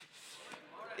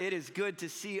It is good to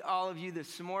see all of you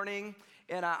this morning.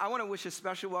 And I want to wish a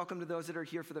special welcome to those that are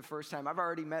here for the first time. I've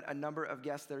already met a number of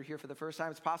guests that are here for the first time.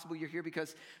 It's possible you're here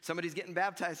because somebody's getting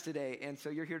baptized today, and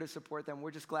so you're here to support them. We're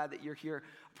just glad that you're here,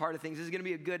 part of things. This is going to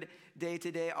be a good day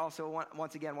today. Also,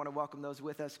 once again, want to welcome those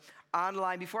with us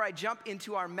online. Before I jump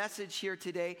into our message here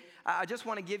today, I just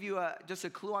want to give you just a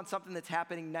clue on something that's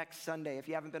happening next Sunday, if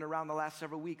you haven't been around the last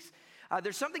several weeks.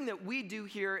 There's something that we do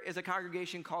here as a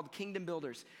congregation called Kingdom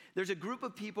Builders. There's a group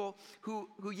of people who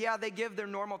they give their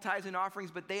normal tithes and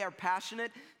offerings, but they are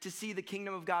passionate to see the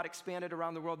kingdom of God expanded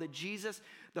around the world, that Jesus,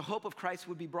 the hope of Christ,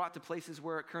 would be brought to places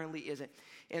where it currently isn't.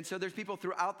 And so there's people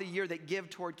throughout the year that give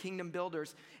toward Kingdom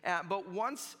Builders. But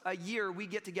once a year, we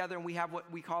get together and we have what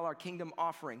we call our Kingdom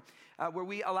Offering, where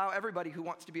we allow everybody who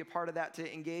wants to be a part of that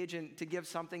to engage and to give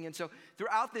something. And so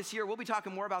throughout this year, we'll be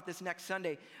talking more about this next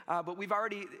Sunday, but we've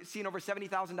already seen over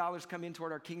 $70,000 come in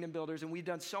toward our Kingdom Builders, and we've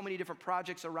done so many different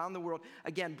projects around the world,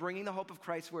 again, bringing the hope of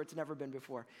Christ where it's never been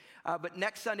before. But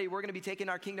next Sunday, we're going to be taking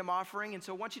our Kingdom Offering, and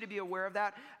so I want you to be aware of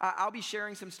that. I'll be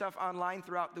sharing some stuff online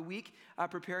throughout the week,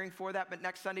 preparing for that, but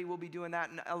next Sunday, we'll be doing that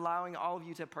and allowing all of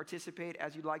you to participate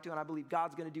as you'd like to, and I believe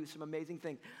God's going to do some amazing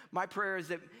things. My prayer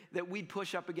is that we'd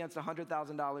push up against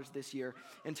 $100,000 this year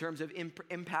in terms of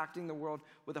impacting the world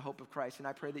with the hope of Christ, and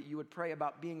I pray that you would pray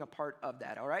about being a part of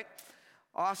that, all right?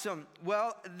 Awesome.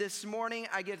 Well, this morning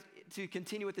I get to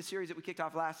continue with the series that we kicked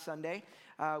off last Sunday.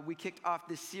 We kicked off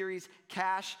this series,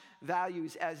 Cash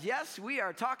Values, as yes, we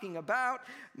are talking about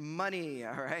money,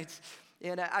 all right?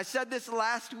 And I said this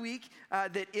last week,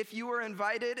 that if you were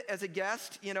invited as a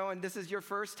guest, and this is your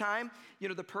first time,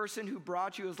 the person who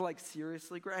brought you is like,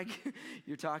 seriously, Greg,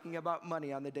 you're talking about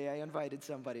money on the day I invited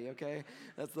somebody, okay?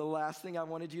 That's the last thing I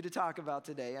wanted you to talk about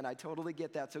today, and I totally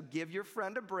get that. So give your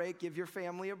friend a break, give your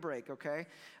family a break, okay?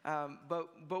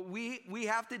 But we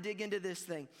have to dig into this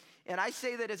thing. And I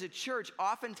say that as a church,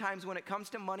 oftentimes when it comes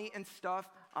to money and stuff,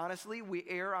 honestly, we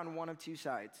err on one of two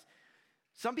sides.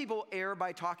 Some people err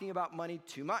by talking about money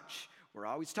too much. We're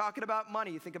always talking about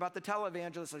money. You think about the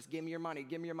televangelist, like, give me your money,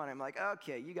 give me your money. I'm like,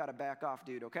 okay, you got to back off,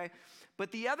 dude, okay?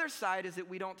 But the other side is that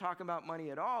we don't talk about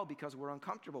money at all because we're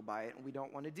uncomfortable by it and we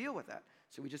don't want to deal with that.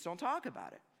 So we just don't talk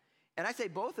about it. And I say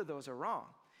both of those are wrong.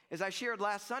 As I shared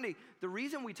last Sunday, the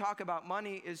reason we talk about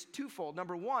money is twofold.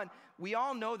 Number one, we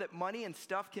all know that money and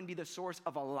stuff can be the source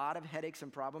of a lot of headaches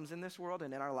and problems in this world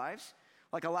and in our lives.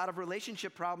 Like a lot of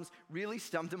relationship problems really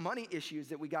stem to money issues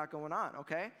that we got going on,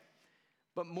 okay?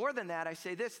 But more than that, I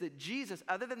say this, that Jesus,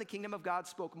 other than the kingdom of God,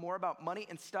 spoke more about money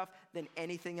and stuff than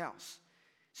anything else.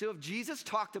 So if Jesus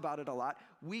talked about it a lot,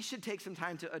 we should take some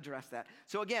time to address that.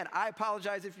 So again, I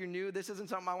apologize if you're new. This isn't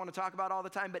something I want to talk about all the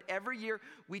time, but every year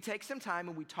we take some time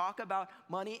and we talk about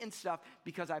money and stuff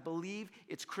because I believe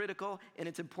it's critical and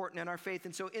it's important in our faith.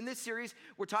 And so in this series,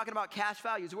 we're talking about cash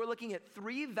values. We're looking at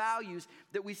 3 values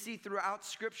that we see throughout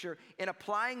Scripture and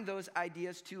applying those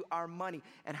ideas to our money.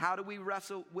 And how do we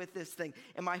wrestle with this thing?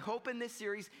 And my hope in this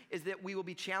series is that we will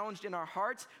be challenged in our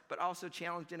hearts, but also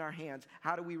challenged in our hands.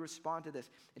 How do we respond to this?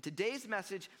 And today's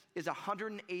message is a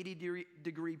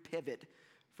 180-degree pivot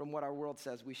from what our world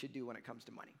says we should do when it comes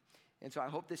to money. And so I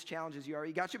hope this challenges you.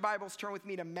 You got your Bibles? Turn with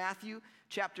me to Matthew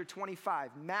chapter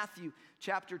 25. Matthew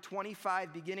chapter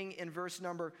 25, beginning in verse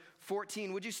number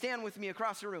 14. Would you stand with me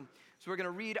across the room? So we're going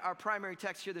to read our primary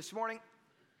text here this morning.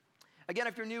 Again,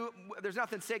 if you're new, there's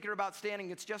nothing sacred about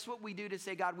standing. It's just what we do to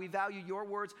say, God, we value your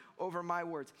words over my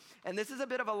words. And this is a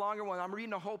bit of a longer one. I'm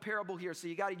reading a whole parable here, so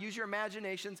you got to use your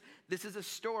imaginations. This is a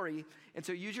story, and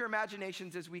so use your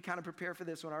imaginations as we kind of prepare for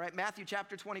this one, all right? Matthew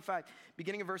chapter 25,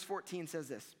 beginning of verse 14 says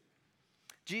this.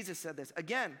 Jesus said this,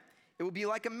 again, it will be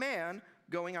like a man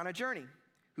going on a journey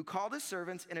who called his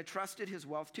servants and entrusted his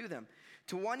wealth to them.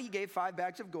 To one he gave 5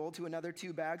 bags of gold, to another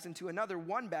 2 bags, and to another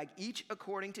 1 bag, each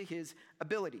according to his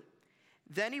ability.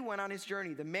 Then he went on his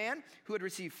journey. The man who had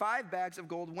received 5 bags of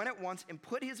gold went at once and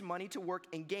put his money to work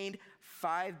and gained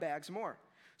 5 bags more.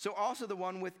 So also the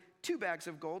one with 2 bags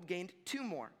of gold gained 2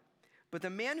 more. But the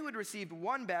man who had received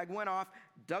 1 bag went off,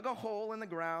 dug a hole in the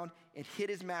ground, and hid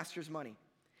his master's money.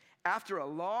 After a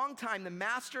long time, the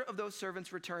master of those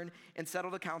servants returned and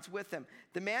settled accounts with them.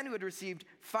 The man who had received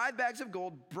 5 bags of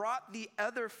gold brought the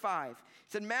other 5.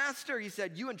 He said, Master, he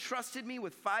said, you entrusted me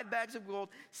with 5 bags of gold.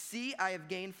 See, I have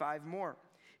gained 5 more.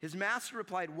 His master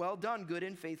replied, well done, good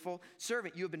and faithful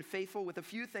servant. You have been faithful with a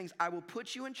few things. I will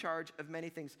put you in charge of many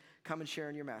things. Come and share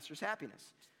in your master's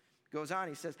happiness. Goes on,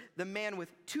 he says, the man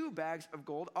with 2 bags of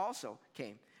gold also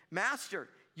came. Master,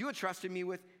 you entrusted me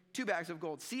with 2 bags of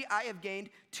gold. See, I have gained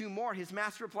 2 more. His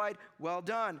master replied, well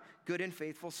done, good and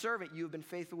faithful servant. You have been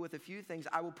faithful with a few things.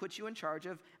 I will put you in charge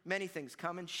of many things.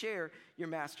 Come and share your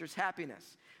master's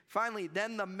happiness. Finally,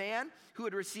 then the man who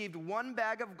had received 1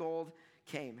 bag of gold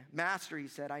came. Master, he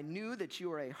said, I knew that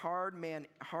you are a hard man,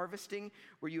 harvesting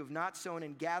where you have not sown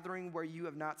and gathering where you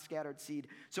have not scattered seed.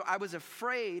 So I was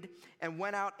afraid and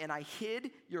went out and I hid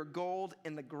your gold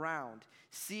in the ground.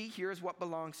 See, here's what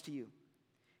belongs to you.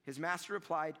 His master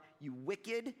replied, you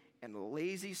wicked and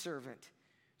lazy servant.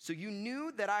 So you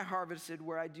knew that I harvested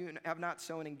where I have not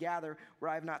sown and gather where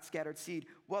I have not scattered seed.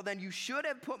 Well, then you should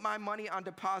have put my money on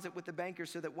deposit with the banker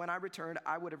so that when I returned,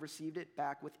 I would have received it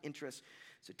back with interest.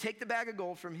 So take the bag of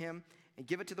gold from him and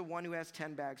give it to the one who has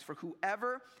 10 bags. For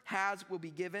whoever has will be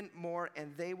given more,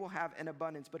 and they will have an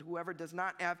abundance. But whoever does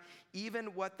not have, even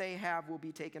what they have will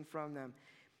be taken from them.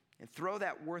 And throw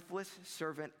that worthless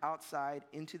servant outside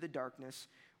into the darkness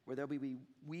where there will be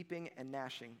weeping and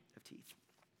gnashing of teeth.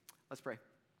 Let's pray.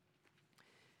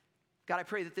 God, I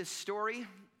pray that this story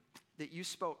that you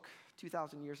spoke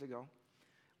 2,000 years ago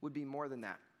would be more than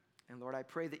that. And Lord, I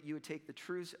pray that you would take the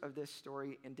truths of this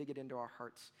story and dig it into our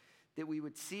hearts, that we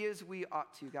would see as we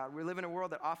ought to, God. We live in a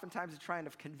world that oftentimes is trying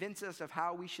to convince us of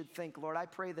how we should think. Lord, I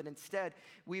pray that instead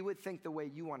we would think the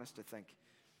way you want us to think.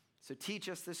 So teach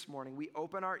us this morning. We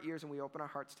open our ears and we open our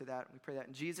hearts to that. We pray that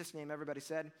in Jesus' name. Everybody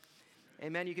said,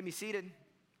 amen. You can be seated.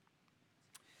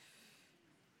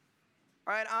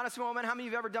 All right, honest moment. How many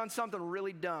of you have ever done something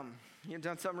really dumb? You've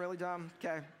done something really dumb?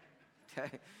 Okay.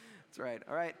 That's right.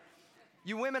 All right.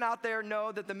 You women out there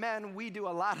know that the men, we do a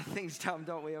lot of things dumb,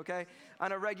 don't we, okay?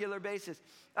 On a regular basis.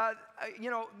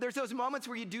 There's those moments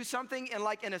where you do something and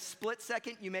like in a split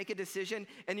second, you make a decision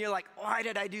and you're like, why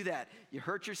did I do that? You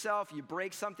hurt yourself, you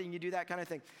break something, you do that kind of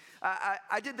thing.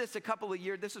 I did this a couple of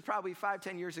years, this was probably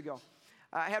 5-10 years ago.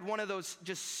 I had one of those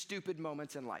just stupid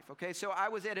moments in life, okay? So I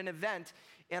was at an event,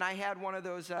 and I had one of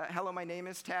those hello, my name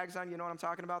is tags on. You know what I'm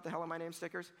talking about, the hello, my name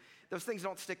stickers? Those things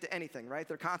don't stick to anything, right?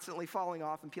 They're constantly falling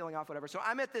off and peeling off, whatever. So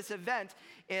I'm at this event,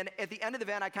 and at the end of the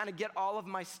event, I kind of get all of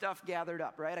my stuff gathered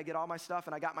up, right? I get all my stuff,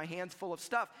 and I got my hands full of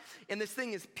stuff, and this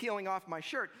thing is peeling off my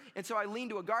shirt. And so I lean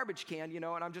to a garbage can, and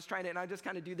I'm just trying to, and I just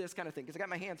kind of do this kind of thing, because I got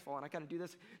my hands full, and I kind of do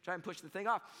this, try and push the thing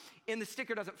off. And the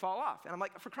sticker doesn't fall off. And I'm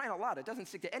like, for crying out loud, it doesn't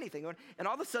stick to anything. And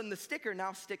all of a sudden, the sticker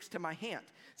now sticks to my hand.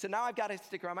 So now I've got a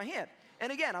sticker on my hand.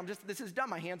 And again, this is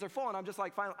dumb. My hands are full, and I'm just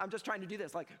like, finally, I'm just trying to do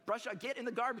this. Like, get in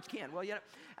the garbage can. Well,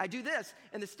 I do this,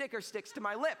 and the sticker sticks to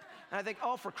my lip. And I think,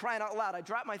 oh, for crying out loud. I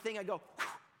drop my thing, I go,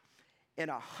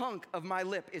 and a hunk of my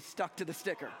lip is stuck to the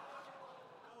sticker.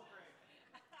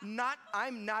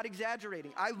 I'm not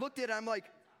exaggerating. I looked at it, I'm like,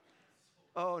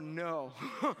 oh no.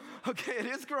 Okay, it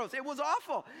is gross. It was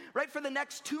awful. Right, for the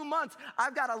next 2 months,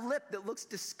 I've got a lip that looks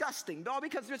disgusting. All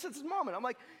because there's this moment. I'm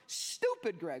like,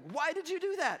 stupid, Greg. Why did you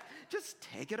do that? Just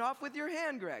take it off with your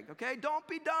hand, Greg, okay? Don't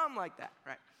be dumb like that,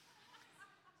 right?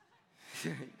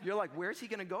 You're like, where's he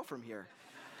going to go from here?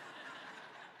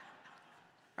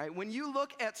 Right, when you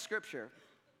look at Scripture,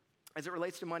 as it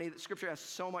relates to money, Scripture has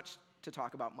so much to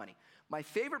talk about money. My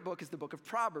favorite book is the book of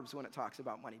Proverbs when it talks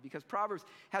about money, because Proverbs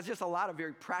has just a lot of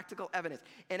very practical evidence.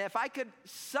 And if I could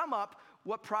sum up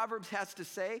what Proverbs has to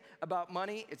say about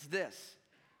money, it's this: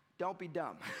 don't be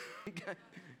dumb.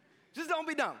 Just don't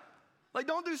be dumb. Like,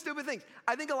 don't do stupid things.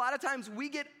 I think a lot of times we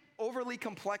get overly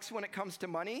complex when it comes to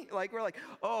money. Like, we're like,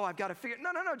 oh, I've got to figure.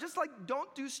 No. Just like,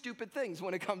 don't do stupid things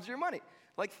when it comes to your money.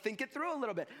 Like, think it through a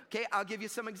little bit. Okay, I'll give you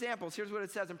some examples. Here's what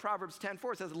it says in Proverbs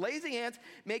 10:4. It says, lazy hands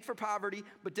make for poverty,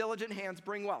 but diligent hands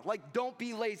bring wealth. Like, don't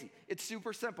be lazy. It's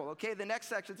super simple. Okay, the next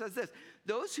section says this: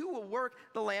 those who will work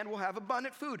the land will have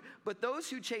abundant food, but those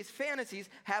who chase fantasies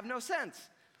have no sense.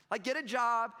 Like, get a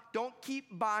job. Don't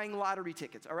keep buying lottery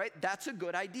tickets, all right? That's a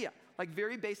good idea. Like,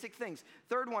 very basic things.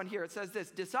 Third one here, it says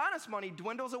this: dishonest money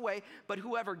dwindles away, but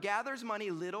whoever gathers money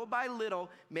little by little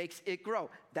makes it grow.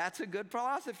 That's a good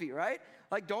philosophy, right?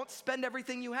 Like, don't spend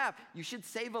everything you have. You should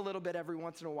save a little bit every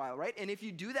once in a while, right? And if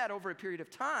you do that over a period of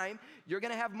time, you're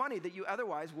going to have money that you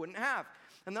otherwise wouldn't have.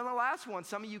 And then the last one,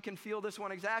 some of you can feel this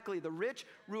one exactly: the rich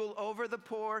rule over the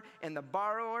poor, and the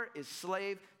borrower is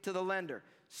slave to the lender.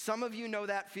 Some of you know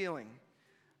that feeling.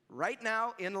 Right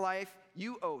now in life,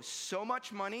 you owe so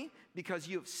much money because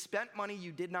you have spent money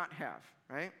you did not have,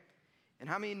 right? And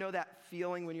how many know that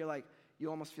feeling when you're like, you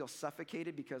almost feel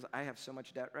suffocated because I have so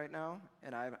much debt right now,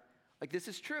 and this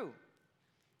is true.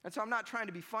 And so I'm not trying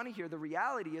to be funny here. The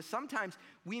reality is sometimes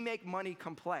we make money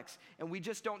complex, and we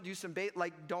just don't do some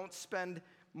don't spend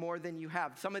more than you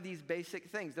have. Some of these basic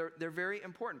things, they're very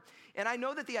important. And I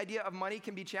know that the idea of money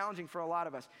can be challenging for a lot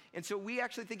of us. And so we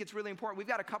actually think it's really important. We've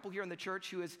got a couple here in the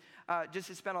church who has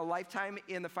just spent a lifetime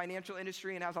in the financial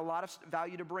industry and has a lot of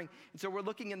value to bring. And so we're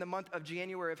looking in the month of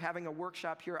January of having a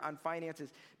workshop here on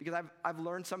finances, because I've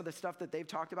learned some of the stuff that they've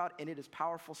talked about, and it is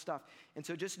powerful stuff. And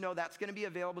so just know that's going to be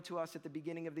available to us at the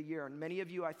beginning of the year. And many of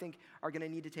you, I think, are going to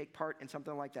need to take part in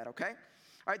something like that, okay?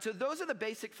 All right, so those are the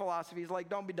basic philosophies, like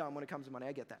don't be dumb when it comes to money.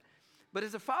 I get that. But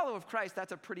as a follower of Christ,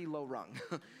 that's a pretty low rung.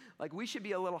 Like we should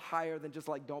be a little higher than just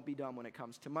like don't be dumb when it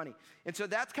comes to money. And so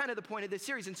that's kind of the point of this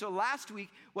series. And so last week,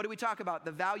 what did we talk about?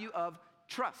 The value of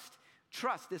trust.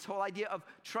 Trust, this whole idea of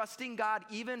trusting God,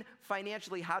 even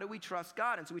financially. How do we trust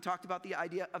God? And so we talked about the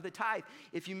idea of the tithe.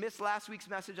 If you missed last week's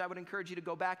message, I would encourage you to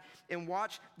go back and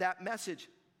watch that message.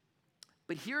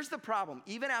 But here's the problem,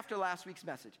 even after last week's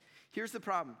message. Here's the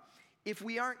problem. If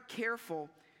we aren't careful,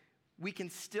 we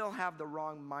can still have the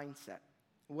wrong mindset.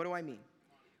 What do I mean?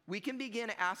 We can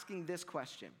begin asking this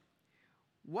question: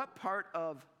 what part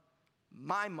of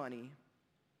my money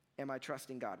am I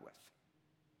trusting God with?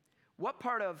 What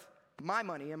part of my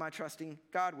money am I trusting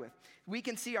God with? We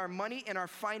can see our money and our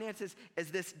finances as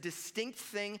this distinct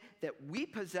thing that we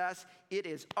possess. It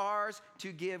is ours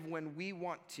to give when we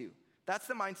want to. That's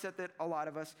the mindset that a lot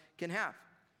of us can have.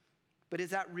 But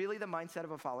is that really the mindset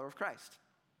of a follower of Christ?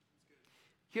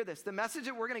 Hear this. The message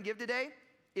that we're going to give today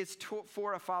is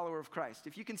for a follower of Christ.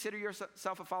 If you consider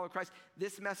yourself a follower of Christ,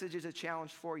 this message is a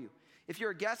challenge for you. If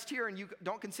you're a guest here and you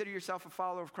don't consider yourself a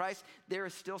follower of Christ, there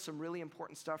is still some really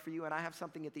important stuff for you, and I have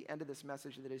something at the end of this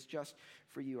message that is just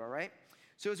for you, all right?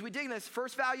 So as we dig in this,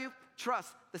 first value,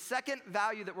 trust. The second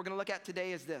value that we're going to look at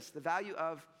today is this, the value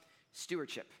of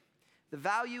stewardship. The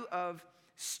value of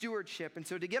stewardship. And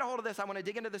so to get a hold of this, I want to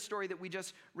dig into the story that we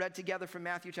just read together from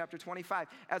Matthew chapter 25.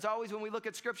 As always, when we look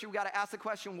at Scripture, we got to ask the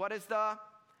question, what is the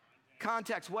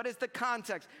context? What is the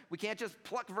context? We can't just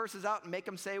pluck verses out and make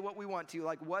them say what we want to.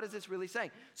 Like, what is this really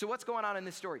saying? So what's going on in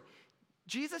this story?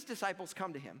 Jesus' disciples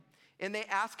come to him, and they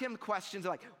ask him questions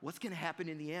like, what's going to happen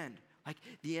in the end? Like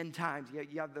the end times.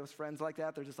 You have those friends like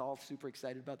that. They're just all super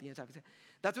excited about the end times.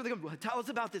 That's what they go, well, tell us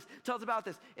about this. Tell us about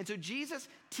this. And so Jesus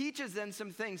teaches them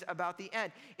some things about the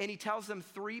end. And he tells them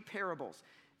 3 parables,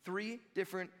 3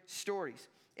 different stories.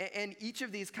 And each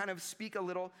of these kind of speak a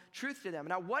little truth to them.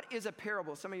 Now, what is a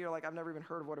parable? Some of you are like, I've never even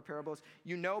heard of what a parable is.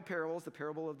 You know parables, the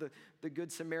parable of the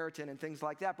Good Samaritan and things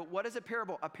like that. But what is a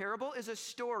parable? A parable is a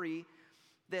story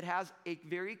that has a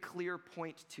very clear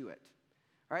point to it.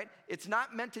 Right? It's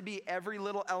not meant to be every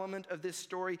little element of this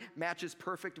story matches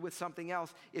perfect with something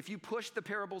else. If you push the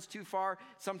parables too far,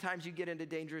 sometimes you get into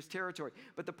dangerous territory.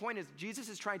 But the point is, Jesus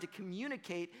is trying to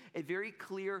communicate a very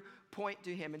clear point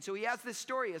to him. And so he has this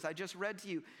story, as I just read to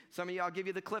you. Some of you, I'll give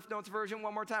you the Cliff Notes version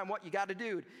one more time. What you got a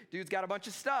dude? Dude's got a bunch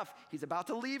of stuff. He's about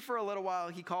to leave for a little while.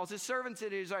 He calls his servants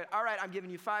in. He's like, all right, I'm giving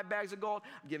you 5 bags of gold.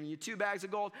 I'm giving you 2 bags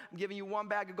of gold. I'm giving you 1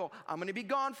 bag of gold. I'm going to be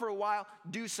gone for a while.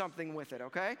 Do something with it,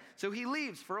 okay? So he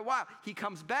leaves for a while. He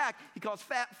comes back. He calls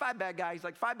 5 bag guy. He's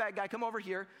like, 5 bag guy, come over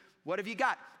here. What have you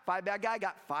got? 5 bag guy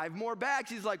got 5 more bags.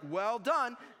 He's like, well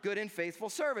done, good and faithful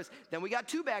service. Then we got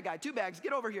 2 bag guy, 2 bags,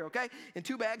 get over here, okay? And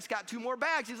 2 bags got 2 more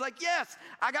bags. He's like, yes,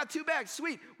 I got 2 bags,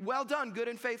 sweet, well done, good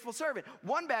and faithful servant.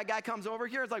 1 bag guy comes over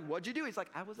here. He's like, what'd you do? He's like,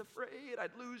 I was afraid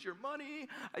I'd lose your money.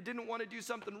 I didn't want to do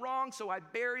something wrong, so I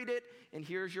buried it, and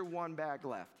here's your 1 bag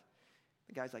left.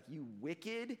 The guy's like, you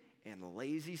wicked and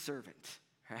lazy servant,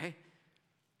 right?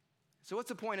 So what's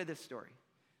the point of this story?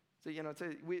 So,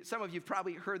 some of you have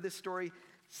probably heard this story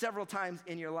several times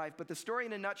in your life, but the story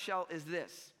in a nutshell is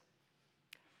this.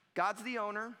 God's the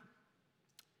owner,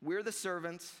 we're the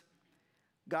servants,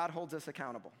 God holds us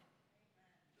accountable.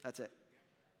 That's it.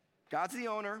 God's the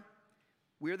owner,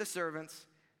 we're the servants,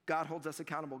 God holds us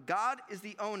accountable. God is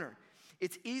the owner.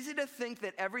 It's easy to think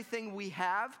that everything we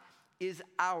have is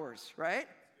ours, right?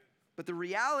 But the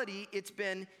reality, it's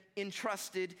been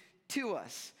entrusted to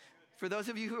us. For those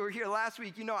of you who were here last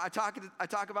week, I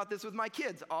talk about this with my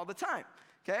kids all the time,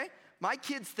 okay? My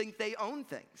kids think they own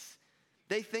things.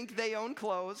 They think they own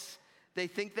clothes. They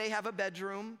think they have a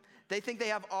bedroom. They think they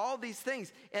have all these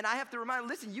things. And I have to remind them,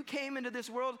 listen, you came into this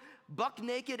world buck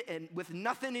naked and with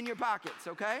nothing in your pockets,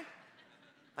 okay?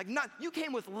 You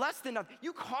came with less than nothing.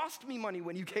 You cost me money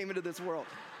when you came into this world.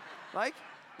 Right?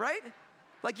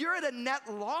 You're at a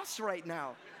net loss right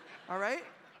now, all right?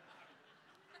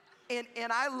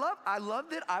 And I love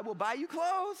that I will buy you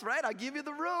clothes, right? I give you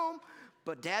the room,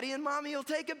 but daddy and mommy will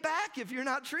take it back if you're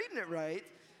not treating it right,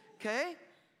 okay?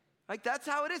 That's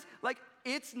how it is.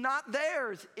 It's not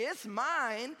theirs, it's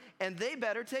mine, and they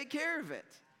better take care of it,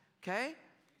 okay?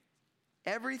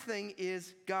 Everything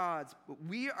is God's, but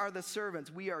we are the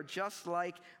servants. We are just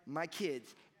like my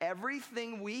kids.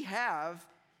 Everything we have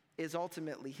is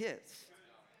ultimately his.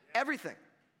 Everything.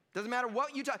 Doesn't matter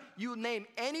what you name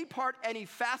any part, any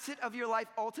facet of your life,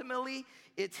 ultimately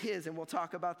it's his. And we'll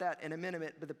talk about that in a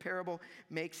minute, but the parable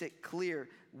makes it clear.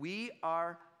 We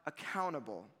are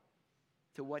accountable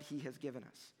to what he has given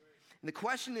us. And the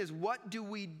question is, what do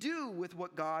we do with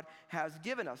what God has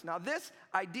given us? Now, this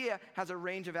idea has a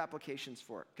range of applications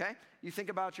for it, okay? You think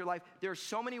about your life. There are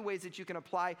so many ways that you can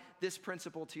apply this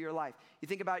principle to your life. You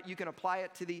think about it, you can apply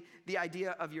it to the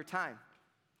idea of your time.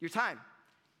 Your time.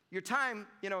 Your time,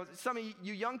 some of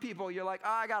you young people, you're like,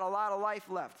 I got a lot of life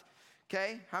left,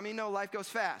 okay? How many know life goes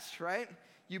fast, right?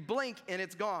 You blink and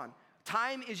it's gone.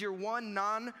 Time is your one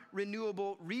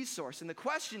non-renewable resource. And the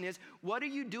question is, what are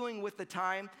you doing with the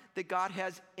time that God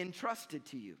has entrusted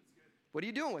to you? What are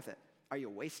you doing with it? Are you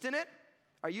wasting it?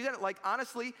 Are you like,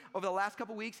 honestly, over the last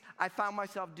couple weeks, I found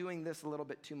myself doing this a little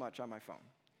bit too much on my phone,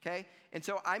 okay? And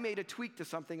so I made a tweak to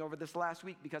something over this last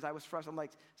week because I was frustrated. I'm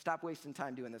like, stop wasting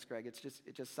time doing this, Greg. It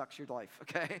just sucks your life,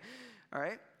 okay? All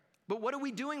right? But what are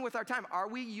we doing with our time? Are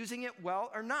we using it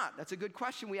well or not? That's a good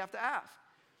question we have to ask.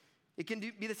 It can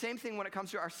be the same thing when it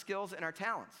comes to our skills and our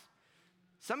talents.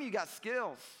 Some of you got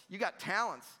skills. You got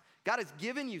talents. God has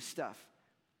given you stuff.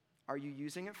 Are you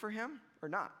using it for him or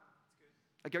not?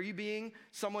 Like, are you being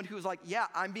someone who's like, yeah,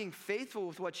 I'm being faithful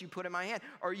with what you put in my hand?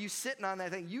 Or are you sitting on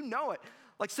that thing? You know it.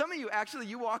 Like some of you, actually,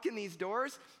 you walk in these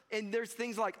doors and there's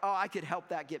things like, oh, I could help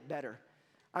that get better.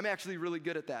 I'm actually really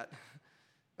good at that.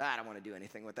 I don't want to do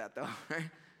anything with that though, right?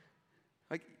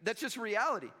 Like, that's just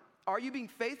reality. Are you being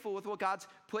faithful with what God's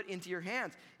put into your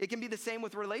hands? It can be the same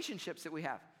with relationships that we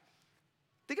have.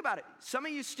 Think about it. Some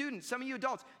of you students, some of you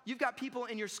adults, you've got people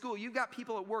in your school, you've got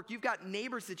people at work, you've got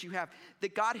neighbors that you have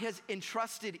that God has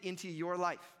entrusted into your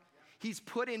life. He's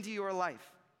put into your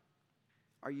life.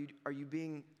 Are you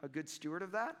being a good steward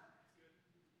of that?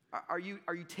 Are you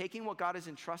taking what God has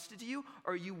entrusted to you,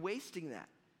 or are you wasting that?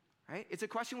 Right? It's a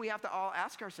question we have to all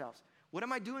ask ourselves. What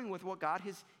am I doing with what God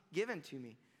has given to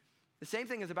me? The same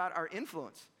thing is about our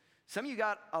influence. Some of you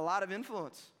got a lot of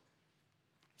influence.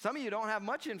 Some of you don't have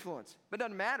much influence, but it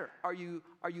doesn't matter. Are you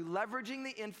leveraging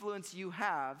the influence you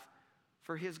have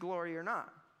for his glory or not?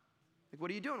 Like, what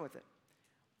are you doing with it?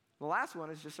 The last one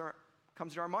is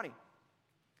comes to our money.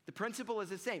 The principle is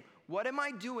the same. What am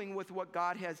I doing with what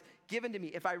God has given to me?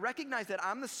 If I recognize that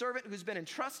I'm the servant who's been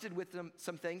entrusted with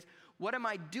some things, what am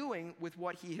I doing with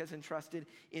what he has entrusted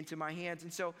into my hands?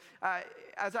 And so,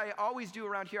 as I always do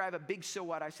around here, I have a big so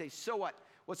what. I say, so what?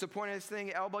 What's the point of this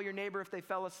thing? Elbow your neighbor if they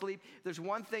fell asleep. There's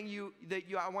one thing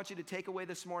I want you to take away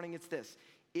this morning. It's this.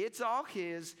 It's all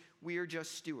his. We're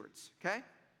just stewards, okay?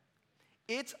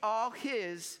 It's all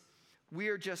his.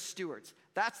 We're just stewards.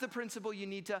 That's the principle you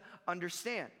need to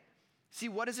understand. See,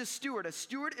 what is a steward? A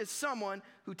steward is someone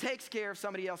who takes care of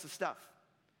somebody else's stuff.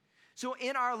 So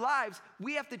in our lives,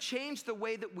 we have to change the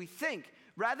way that we think.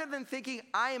 Rather than thinking,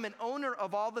 I am an owner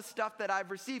of all the stuff that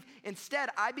I've received, instead,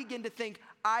 I begin to think,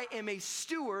 I am a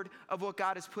steward of what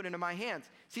God has put into my hands.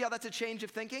 See how that's a change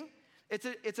of thinking? It's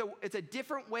a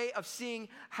different way of seeing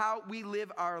how we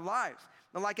live our lives.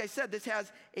 Now, like I said, this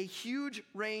has a huge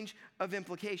range of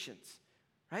implications.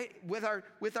 Right? With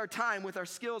our time, with our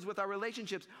skills, with our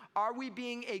relationships, are we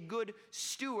being a good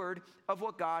steward of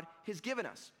what God has given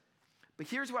us? But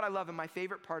here's what I love, and my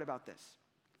favorite part about this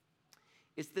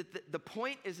is that the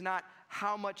point is not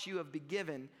how much you have been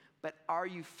given, but are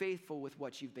you faithful with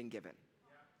what you've been given?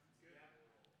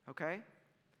 Okay?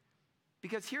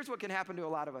 Because here's what can happen to a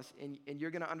lot of us, and you're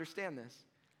going to understand this.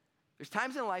 There's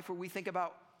times in life where we think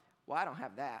about, well, I don't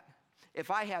have that.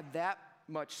 If I had that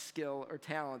much skill or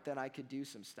talent, then I could do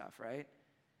some stuff, right?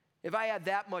 If I had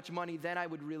that much money, then I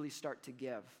would really start to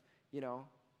give,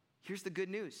 Here's the good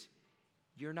news.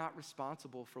 You're not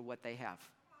responsible for what they have.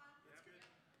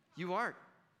 You aren't.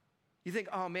 You think,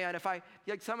 oh man, if I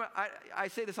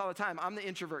say this all the time, I'm the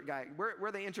introvert guy.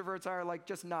 Where the introverts are, like,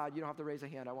 just nod. You don't have to raise a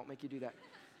hand. I won't make you do that.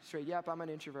 Straight, yep, I'm an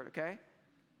introvert, okay?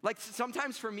 Like,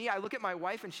 sometimes for me, I look at my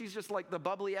wife and she's just like the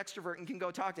bubbly extrovert and can go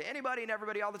talk to anybody and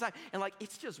everybody all the time. And like,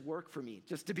 it's just work for me,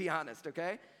 just to be honest,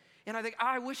 okay? And I think,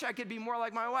 I wish I could be more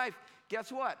like my wife.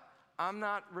 Guess what? I'm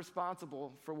not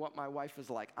responsible for what my wife is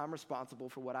like. I'm responsible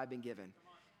for what I've been given.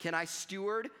 Can I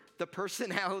steward the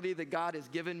personality that God has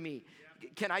given me?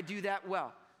 Can I do that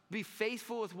well? Be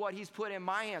faithful with what he's put in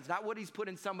my hands, not what he's put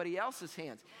in somebody else's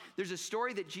hands. There's a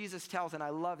story that Jesus tells, and I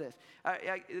love this.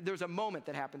 There's a moment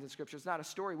that happens in Scripture. It's not a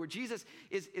story, where Jesus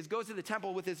goes to the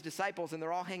temple with his disciples, and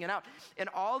they're all hanging out. And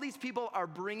all these people are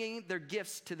bringing their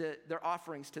gifts their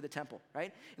offerings to the temple,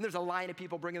 right? And there's a line of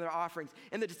people bringing their offerings.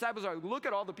 And the disciples are like, look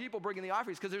at all the people bringing the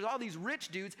offerings, because there's all these rich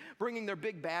dudes bringing their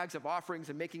big bags of offerings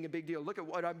and making a big deal. Look at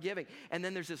what I'm giving. And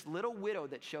then there's this little widow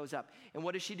that shows up. And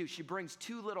what does she do? She brings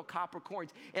 2 little copper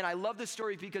coins. And I love this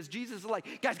story because Jesus is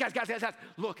like, guys,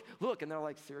 look. And they're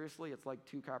like, seriously? It's like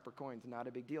 2 copper coins. Not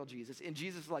a big deal, Jesus. And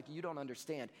Jesus is like, you don't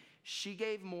understand. She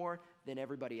gave more than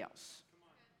everybody else.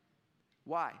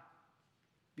 Why?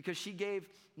 Because she gave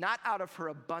not out of her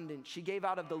abundance. She gave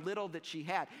out of the little that she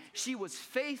had. She was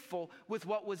faithful with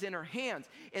what was in her hands.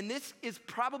 And this is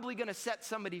probably going to set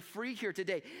somebody free here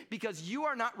today, because you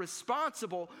are not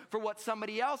responsible for what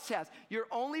somebody else has. You're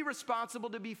only responsible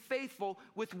to be faithful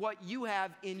with what you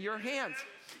have in your hands.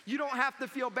 You don't have to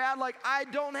feel bad like I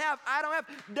don't have.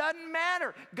 Doesn't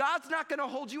matter. God's not going to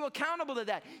hold you accountable to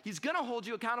that. He's going to hold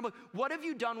you accountable. What have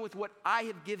you done with what I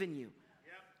have given you?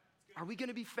 Are we going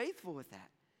to be faithful with that?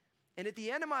 And at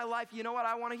the end of my life, you know what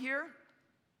I want to hear?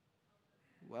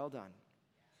 Well done,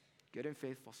 good and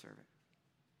faithful servant.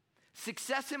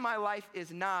 Success in my life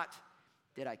is not,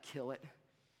 did I kill it?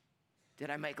 Did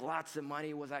I make lots of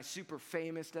money? Was I super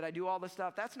famous? Did I do all this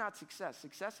stuff? That's not success.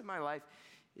 Success in my life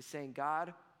is saying,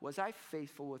 God, was I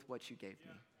faithful with what you gave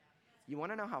me? You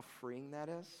want to know how freeing that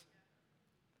is?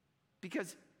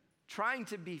 Because trying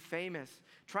to be famous,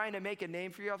 trying to make a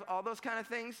name for yourself, all those kind of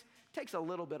things, takes a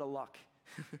little bit of luck.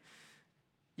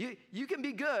 You can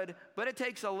be good, but it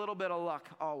takes a little bit of luck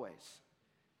always.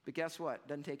 But guess what? It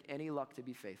doesn't take any luck to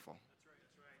be faithful.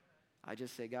 That's right. I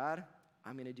just say, God,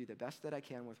 I'm going to do the best that I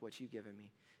can with what you've given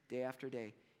me day after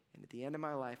day. And at the end of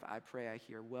my life, I pray I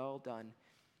hear, well done,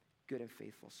 good and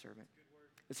faithful servant.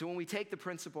 And so when we take the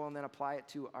principle and then apply it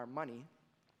to our money,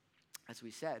 as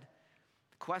we said,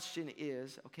 the question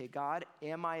is, okay, God,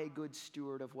 am I a good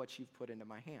steward of what you've put into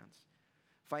my hands?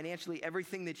 Financially,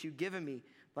 everything that you've given me,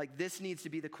 like this needs to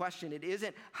be the question. It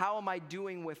isn't, how am I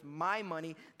doing with my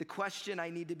money? The question I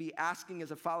need to be asking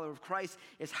as a follower of Christ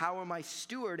is, how am I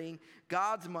stewarding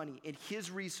God's money and his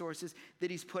resources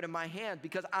that he's put in my hand?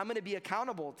 Because I'm going to be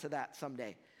accountable to that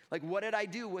someday. Like, what did I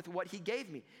do with what he gave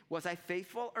me? Was I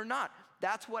faithful or not?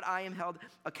 That's what I am held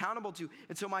accountable to.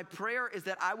 And so my prayer is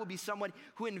that I will be someone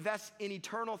who invests in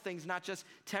eternal things, not just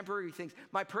temporary things.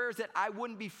 My prayer is that I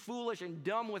wouldn't be foolish and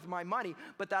dumb with my money,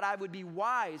 but that I would be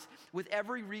wise with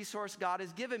every resource God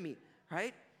has given me,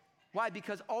 right? Why?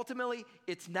 Because ultimately,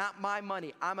 it's not my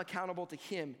money. I'm accountable to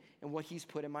him and what he's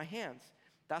put in my hands.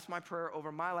 That's my prayer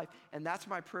over my life, and that's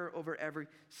my prayer over every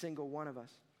single one of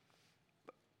us.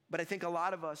 But I think a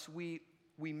lot of us, we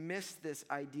miss this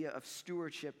idea of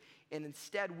stewardship, and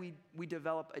instead we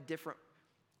develop a different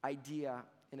idea,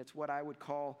 and it's what I would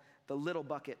call the little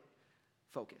bucket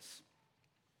focus.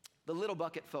 The little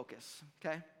bucket focus,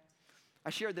 okay? I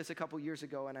shared this a couple years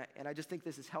ago, and I just think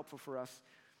this is helpful for us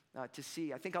to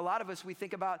see. I think a lot of us, we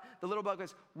think about the little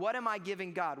buckets. What am I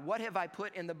giving God? What have I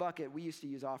put in the bucket? We used to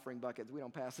use offering buckets. We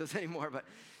don't pass those anymore, but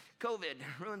COVID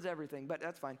ruins everything, but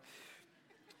that's fine.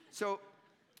 So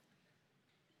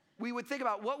we would think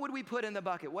about, what would we put in the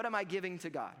bucket? What am I giving to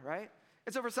God, right?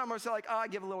 And so for some of us, like, oh, I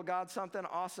give a little God something,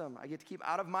 awesome. I get to keep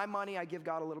out of my money. I give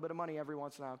God a little bit of money every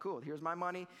once in a while. Cool, here's my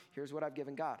money. Here's what I've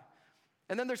given God.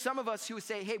 And then there's some of us who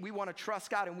say, hey, we want to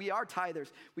trust God, and we are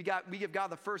tithers. We give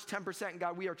God the first 10%, and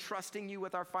God, we are trusting you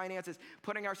with our finances,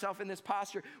 putting ourselves in this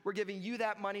posture. We're giving you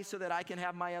that money so that I can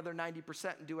have my other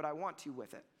 90% and do what I want to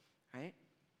with it, right?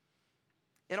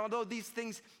 And although these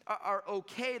things are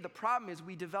okay, the problem is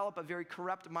we develop a very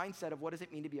corrupt mindset of what does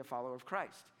it mean to be a follower of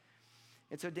Christ.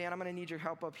 And so, Dan, I'm going to need your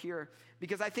help up here,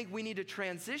 because I think we need to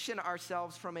transition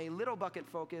ourselves from a little bucket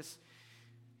focus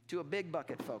to a big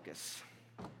bucket focus.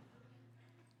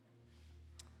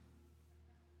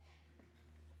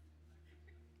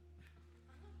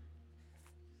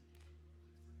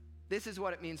 This is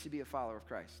what it means to be a follower of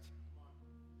Christ.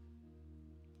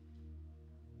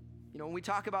 You know, when we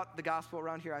talk about the gospel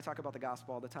around here, I talk about the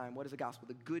gospel all the time. What is the gospel?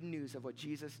 The good news of what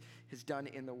Jesus has done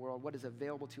in the world, what is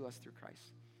available to us through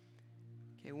Christ.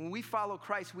 Okay, when we follow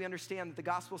Christ, we understand that the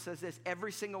gospel says this: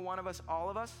 every single one of us, all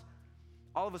of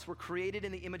us were created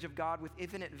in the image of God with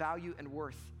infinite value and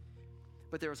worth.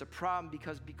 But there is a problem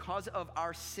because of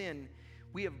our sin,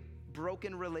 we have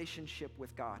broken relationship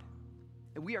with God.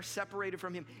 And we are separated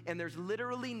from him, and there's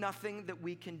literally nothing that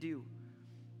we can do.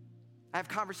 I have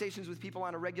conversations with people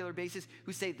on a regular basis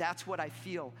who say, that's what I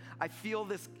feel. I feel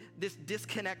this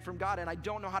disconnect from God, and I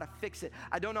don't know how to fix it.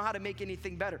 I don't know how to make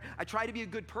anything better. I try to be a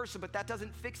good person, but that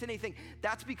doesn't fix anything.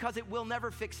 That's because it will never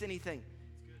fix anything.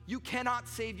 You cannot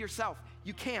save yourself.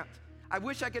 You can't. I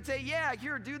wish I could say, yeah,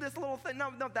 here, do this little thing.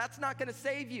 No, that's not going to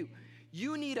save you.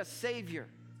 You need a Savior.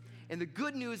 And the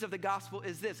good news of the gospel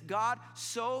is this: God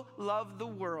so loved the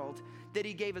world that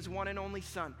he gave his one and only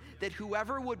Son, that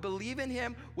whoever would believe in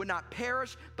him would not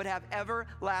perish, but have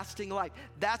everlasting life.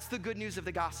 That's the good news of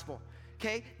the gospel,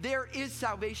 okay? There is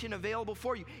salvation available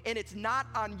for you, and it's not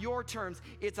on your terms,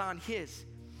 it's on his.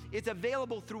 It's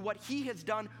available through what he has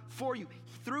done for you,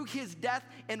 through his death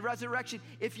and resurrection.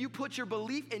 If you put your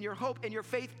belief and your hope and your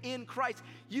faith in Christ,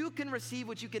 you can receive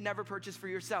what you can never purchase for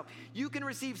yourself. You can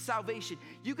receive salvation.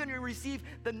 You can receive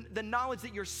the knowledge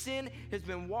that your sin has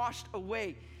been washed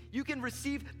away. You can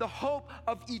receive the hope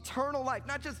of eternal life,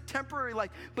 not just temporary life,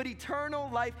 but eternal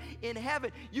life in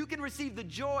heaven. You can receive the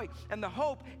joy and the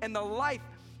hope and the life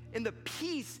and the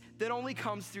peace that only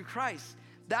comes through Christ.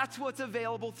 That's what's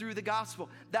available through the gospel.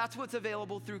 That's what's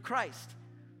available through Christ.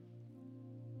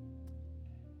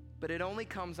 But it only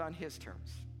comes on his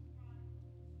terms.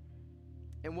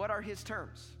 And what are his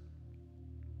terms?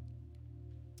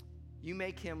 You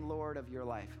make him Lord of your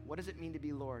life. What does it mean to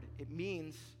be Lord? It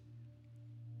means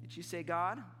that you say,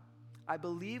 God, I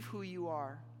believe who you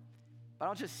are, but I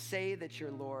don't just say that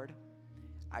you're Lord.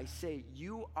 I say,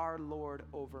 you are Lord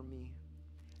over me,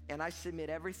 and I submit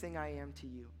everything I am to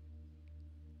you.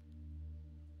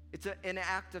 It's an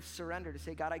act of surrender to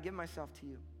say, God, I give myself to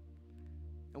you.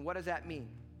 And what does that mean?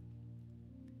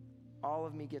 All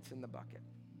of me gets in the bucket.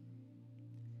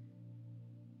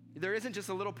 There isn't just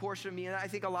a little portion of me, and I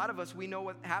think a lot of us, we know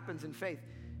what happens in faith.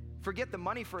 Forget the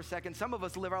money for a second. Some of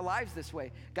us live our lives this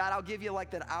way. God, I'll give you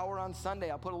like that hour on Sunday.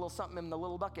 I'll put a little something in the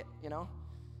little bucket, you know?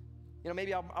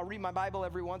 Maybe I'll read my Bible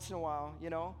every once in a while,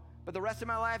 But the rest of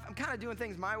my life, I'm kind of doing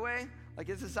things my way. Like,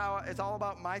 this is how it's all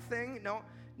about my thing.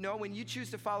 No, when you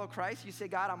choose to follow Christ, you say,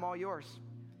 God, I'm all yours.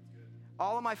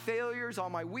 All of my failures,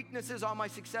 all my weaknesses, all my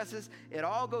successes, it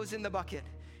all goes in the bucket.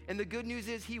 And the good news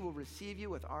is he will receive you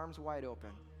with arms wide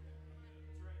open.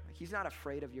 Like, he's not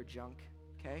afraid of your junk,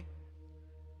 okay?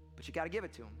 But you got to give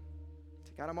it to him.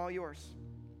 Say, God, I'm all yours.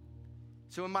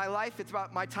 So in my life, it's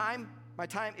about my time. My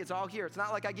time, it's all here. It's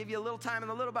not like I give you a little time in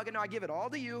the little bucket. No, I give it all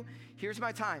to you. Here's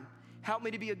my time. Help me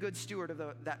to be a good steward of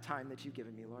that time that you've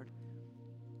given me, Lord.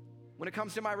 When it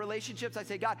comes to my relationships, I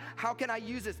say, God, how can I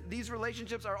use this? These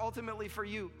relationships are ultimately for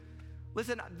you.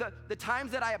 Listen, the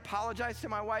times that I apologize to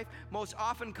my wife most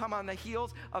often come on the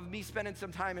heels of me spending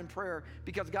some time in prayer,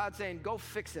 because God's saying, go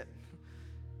fix it.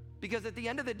 Because at the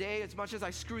end of the day, as much as I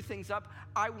screw things up,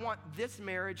 I want this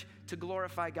marriage to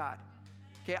glorify God.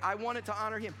 Okay, I want it to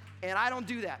honor him. And I don't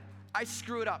do that. I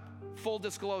screw it up, full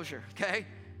disclosure, okay?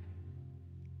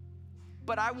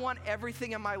 But I want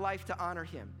everything in my life to honor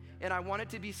him. And I want it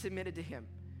to be submitted to him.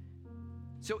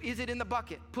 So is it in the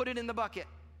bucket? Put it in the bucket.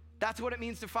 That's what it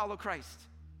means to follow Christ.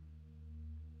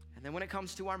 And then when it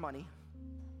comes to our money,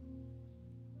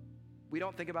 we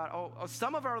don't think about,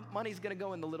 some of our money is going to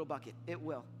go in the little bucket. It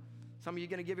will. Some of you are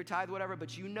going to give your tithe, whatever,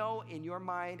 but you know in your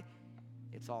mind,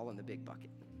 it's all in the big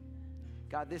bucket.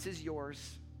 God, this is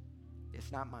yours.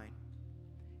 It's not mine.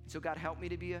 So God, help me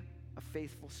to be a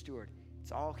faithful steward.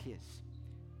 It's all his.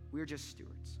 We're just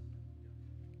stewards.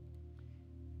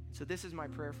 So this is my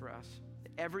prayer for us,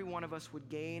 that every one of us would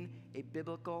gain a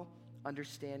biblical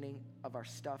understanding of our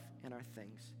stuff and our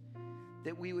things,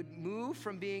 that we would move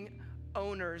from being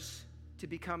owners to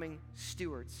becoming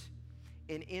stewards,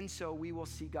 and in so we will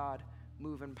see God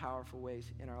move in powerful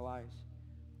ways in our lives.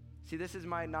 See, this is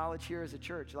my knowledge here as a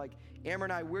church. Like, Amber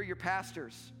and I, we're your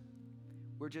pastors.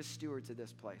 We're just stewards of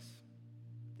this place.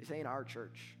 This ain't our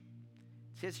church.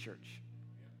 It's his church.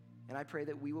 And I pray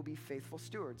that we will be faithful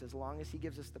stewards as long as he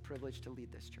gives us the privilege to lead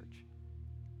this church.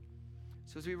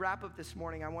 So as we wrap up this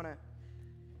morning,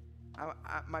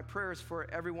 my prayer is for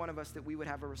every one of us that we would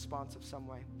have a response of some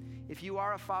way. If you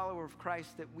are a follower of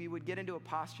Christ, that we would get into a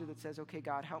posture that says, okay,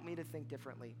 God, help me to think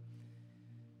differently.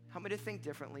 Help me to think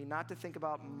differently, not to think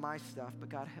about my stuff, but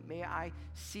God, may I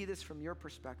see this from your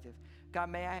perspective. God,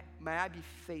 may I be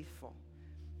faithful,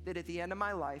 that at the end of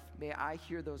my life, may I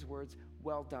hear those words,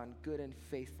 well done, good and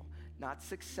faithful. Not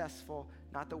successful,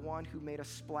 not the one who made a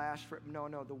splash. No,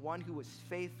 the one who was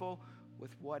faithful with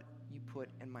what you put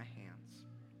in my hands.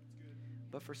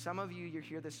 But for some of you, you're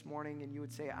here this morning and you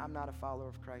would say, I'm not a follower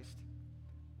of Christ.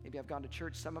 Maybe I've gone to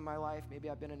church some of my life. Maybe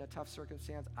I've been in a tough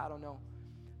circumstance. I don't know.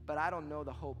 But I don't know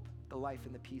the hope, the life,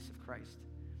 and the peace of Christ.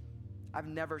 I've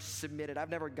never submitted. I've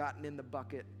never gotten in the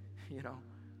bucket, In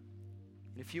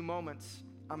a few moments,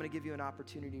 I'm going to give you an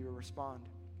opportunity to respond.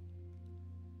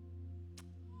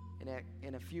 And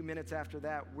in a few minutes after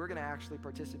that, we're going to actually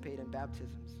participate in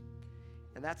baptisms.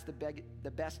 And that's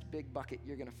the best big bucket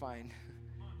you're going to find.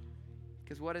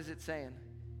 Because what is it saying?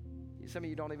 Some of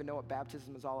you don't even know what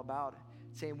baptism is all about.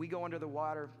 It's saying we go under the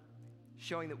water,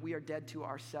 showing that we are dead to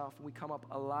ourselves, and we come up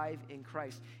alive in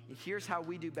Christ. And here's how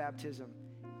we do baptism.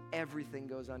 Everything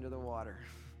goes under the water.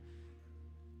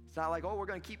 It's not like, oh, we're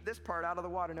going to keep this part out of the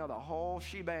water. No, the whole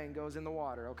shebang goes in the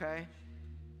water, okay?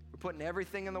 We're putting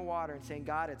everything in the water and saying,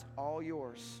 God, it's all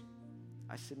yours.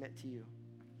 I submit to you.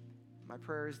 My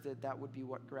prayer is that that would be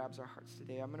what grabs our hearts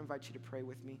today. I'm going to invite you to pray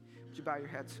with me. Would you bow your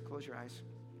heads, close your eyes?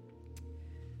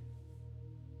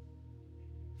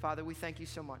 Father, we thank you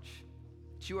so much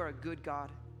that you are a good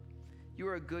God. You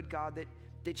are a good God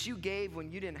that you gave when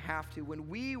you didn't have to. When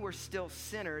we were still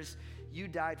sinners, you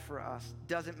died for us.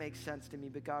 Doesn't make sense to me,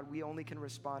 but God, we only can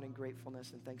respond in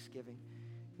gratefulness and thanksgiving.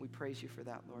 We praise you for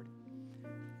that, Lord.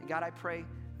 And God, I pray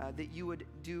that you would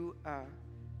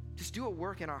just do a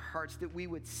work in our hearts, that we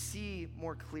would see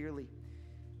more clearly.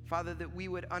 Father, that we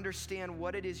would understand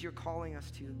what it is you're calling us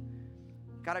to.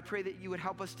 God, I pray that you would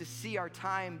help us to see our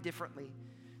time differently.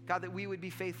 God, that we would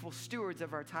be faithful stewards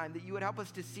of our time, that you would help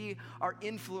us to see our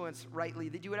influence rightly,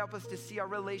 that you would help us to see our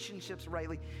relationships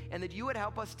rightly, and that you would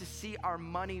help us to see our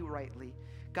money rightly.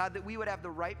 God, that we would have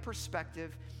the right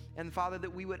perspective, and Father,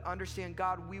 that we would understand,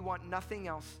 God, we want nothing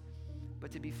else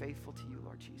but to be faithful to you,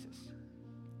 Lord Jesus.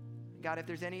 God, if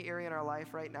there's any area in our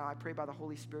life right now, I pray by the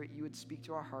Holy Spirit you would speak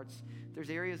to our hearts. If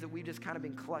there's areas that we've just kind of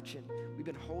been clutching, we've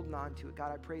been holding on to it,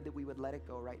 God, I pray that we would let it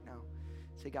go right now.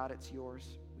 Say, God, it's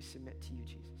yours. We submit to you,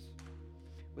 Jesus.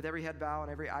 With every head bowed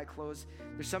and every eye closed,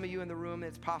 there's some of you in the room,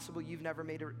 it's possible you've never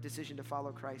made a decision to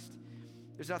follow Christ.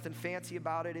 There's nothing fancy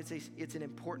about it. It's an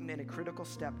important and a critical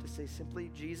step to say simply,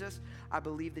 Jesus, I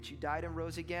believe that you died and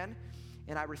rose again,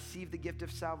 and I receive the gift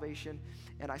of salvation,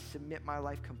 and I submit my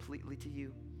life completely to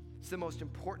you. It's the most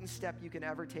important step you can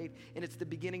ever take, and it's the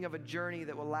beginning of a journey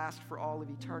that will last for all of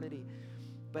eternity.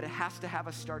 But it has to have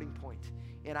a starting point,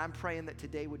 and I'm praying that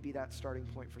today would be that starting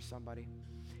point for somebody.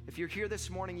 If you're here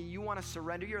this morning and you want to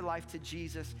surrender your life to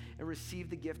Jesus and receive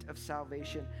the gift of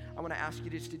salvation, I want to ask you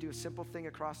just to do a simple thing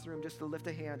across the room, just to lift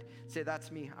a hand, say,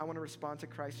 that's me. I want to respond to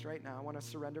Christ right now. I want to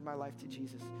surrender my life to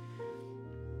Jesus.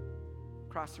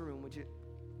 Across the room, would you?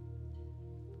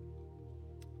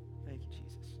 Thank you,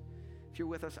 Jesus. If you're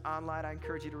with us online, I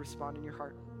encourage you to respond in your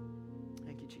heart.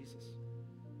 Thank you, Jesus.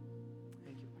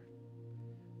 Thank you, Lord.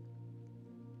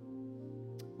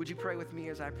 Would you pray with me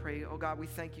as I pray? Oh God, we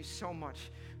thank you so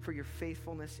much for your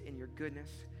faithfulness and your goodness.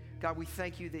 God, we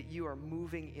thank you that you are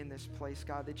moving in this place,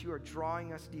 God, that you are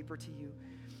drawing us deeper to you.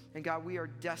 And God, we are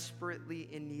desperately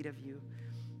in need of you.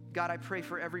 God, I pray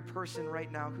for every person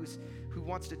right now who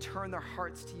wants to turn their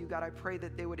hearts to you. God, I pray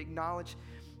that they would acknowledge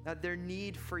their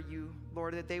need for you,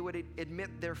 Lord, that they would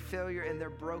admit their failure and their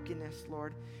brokenness,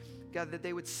 Lord. God, that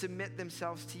they would submit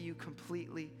themselves to you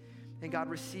completely. And God,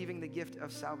 receiving the gift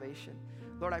of salvation.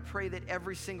 Lord, I pray that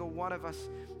every single one of us,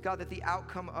 God, that the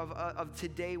outcome of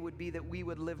today would be that we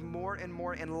would live more and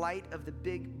more in light of the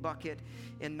big bucket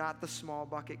and not the small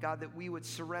bucket. God, that we would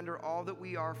surrender all that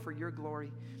we are for your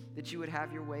glory, that you would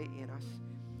have your way in us.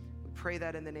 We pray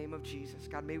that in the name of Jesus.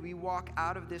 God, may we walk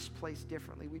out of this place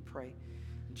differently, we pray.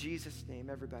 In Jesus' name,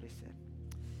 everybody said,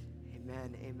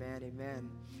 amen, amen, amen.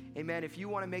 Amen. If you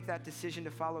want to make that decision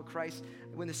to follow Christ,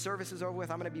 when the service is over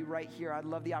with, I'm going to be right here. I'd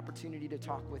love the opportunity to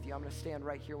talk with you. I'm going to stand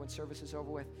right here when service is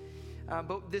over with.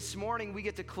 But this morning, we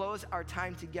get to close our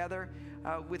time together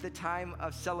with a time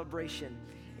of celebration.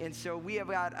 And so we have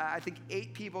got, I think,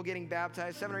 8 people getting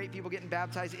baptized, 7 or 8 people getting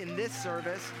baptized in this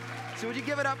service. So would you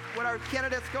give it up when our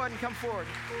candidates go ahead and come forward?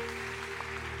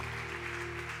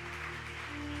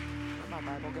 Where'd my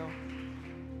Bible go?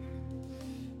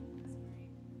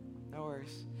 No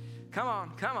worries. Come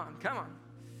on.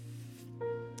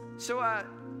 So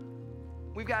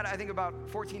we've got, I think, about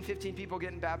 14, 15 people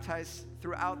getting baptized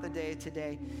throughout the day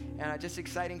today. And just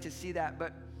exciting to see that.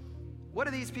 But what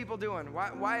are these people doing?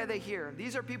 Why are they here?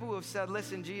 These are people who have said,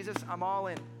 listen, Jesus, I'm all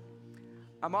in.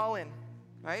 I'm all in,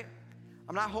 right?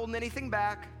 I'm not holding anything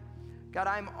back. God,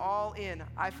 I'm all in.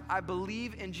 I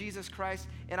believe in Jesus Christ,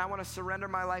 and I want to surrender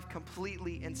my life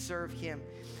completely and serve him.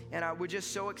 And we're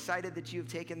just so excited that you've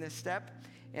taken this step.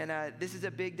 And this is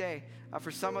a big day. For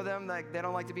some of them, they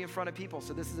don't like to be in front of people,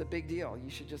 so this is a big deal. You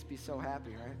should just be so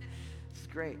happy, right? This is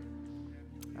great.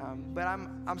 But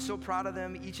I'm so proud of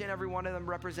them. Each and every one of them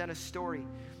represent a story.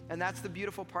 And that's the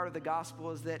beautiful part of the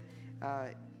gospel, is that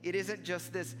it isn't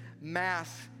just this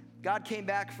mass. God came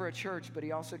back for a church, but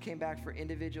he also came back for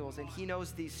individuals, and he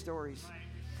knows these stories.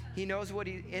 He knows what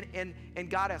and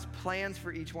God has plans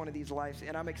for each one of these lives.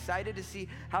 And I'm excited to see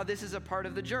how this is a part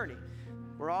of the journey.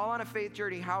 We're all on a faith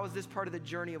journey. How is this part of the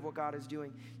journey of what God is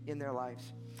doing in their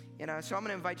lives? And so I'm going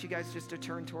to invite you guys just to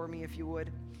turn toward me if you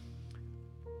would.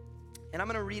 And I'm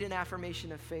going to read an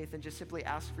affirmation of faith and just simply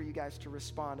ask for you guys to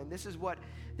respond. And this is what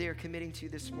they are committing to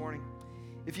this morning.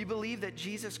 If you believe that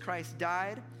Jesus Christ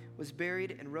died, was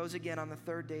buried, and rose again on the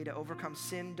third day to overcome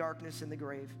sin, darkness, and the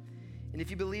grave, and if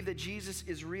you believe that Jesus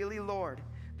is really Lord,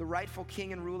 the rightful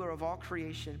King and ruler of all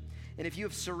creation, and if you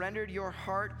have surrendered your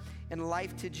heart and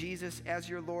life to Jesus as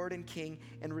your Lord and King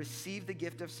and received the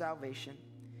gift of salvation,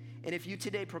 and if you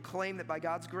today proclaim that by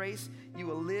God's grace you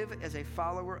will live as a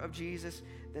follower of Jesus,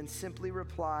 then simply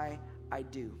reply, I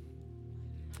do.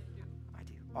 I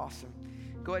do. Awesome.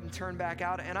 Go ahead and turn back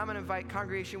out. And I'm going to invite,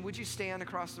 congregation, would you stand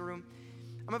across the room?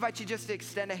 I'm going to invite you just to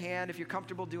extend a hand if you're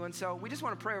comfortable doing so. We just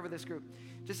want to pray over this group.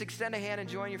 Just extend a hand and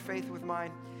join your faith with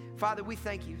mine. Father, we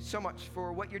thank you so much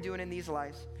for what you're doing in these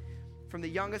lives. From the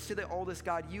youngest to the oldest,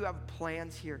 God, you have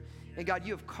plans here. And God,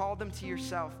 you have called them to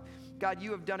yourself. God,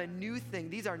 you have done a new thing.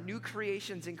 These are new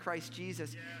creations in Christ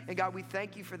Jesus. And God, we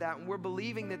thank you for that. And we're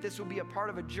believing that this will be a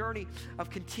part of a journey of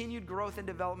continued growth and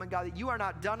development, God, that you are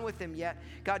not done with them yet.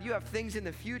 God, you have things in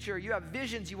the future. You have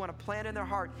visions you want to plant in their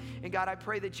heart. And God, I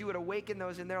pray that you would awaken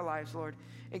those in their lives, Lord.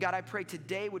 And God, I pray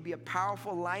today would be a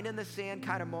powerful line in the sand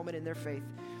kind of moment in their faith.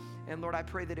 And Lord, I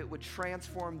pray that it would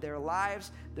transform their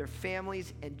lives, their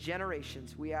families, and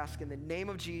generations. We ask in the name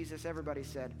of Jesus, everybody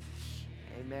said,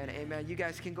 amen, amen. You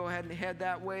guys can go ahead and head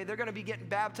that way. They're going to be getting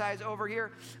baptized over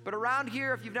here. But around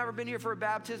here, if you've never been here for a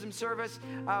baptism service,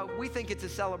 we think it's a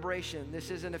celebration. This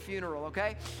isn't a funeral,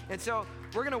 okay? And so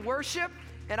we're going to worship,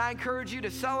 and I encourage you to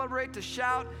celebrate, to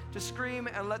shout, to scream,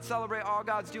 and let's celebrate all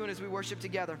God's doing as we worship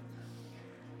together.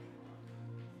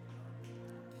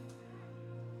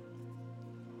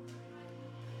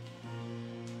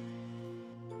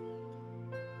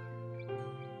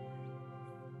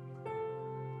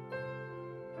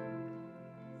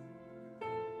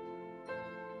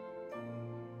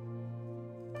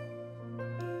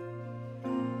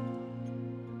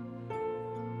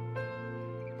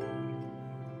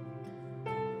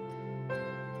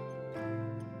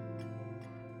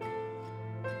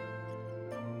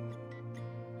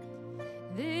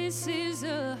 This is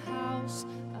a house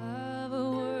of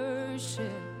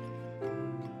worship.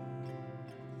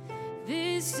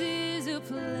 This is a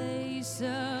place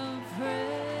of praise,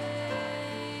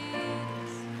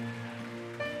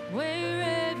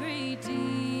 where every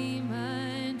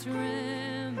demon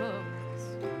trembles,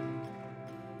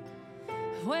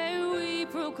 where we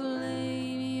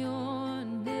proclaim your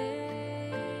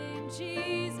name,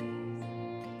 Jesus.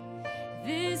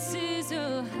 This is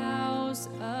a house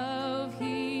of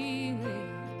healing.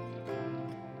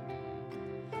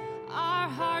 Our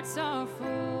hearts are full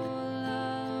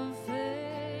of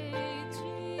faith,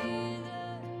 Jesus.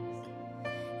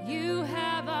 You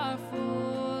have our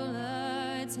full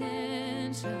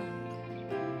attention.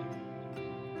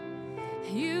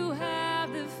 You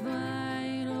have the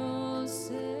final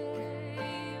say.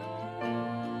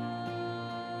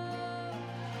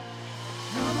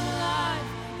 Come alive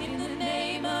in the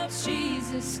name of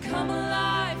Jesus. Come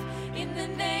alive in the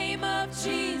name of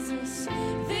Jesus.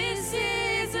 This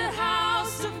is a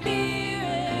house of miracles.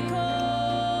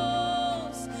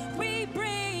 We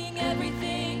bring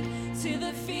everything to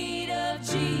the feet of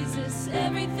Jesus.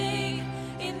 Everything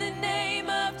in the name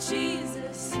of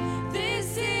Jesus.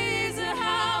 This is a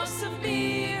house of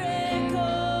miracles.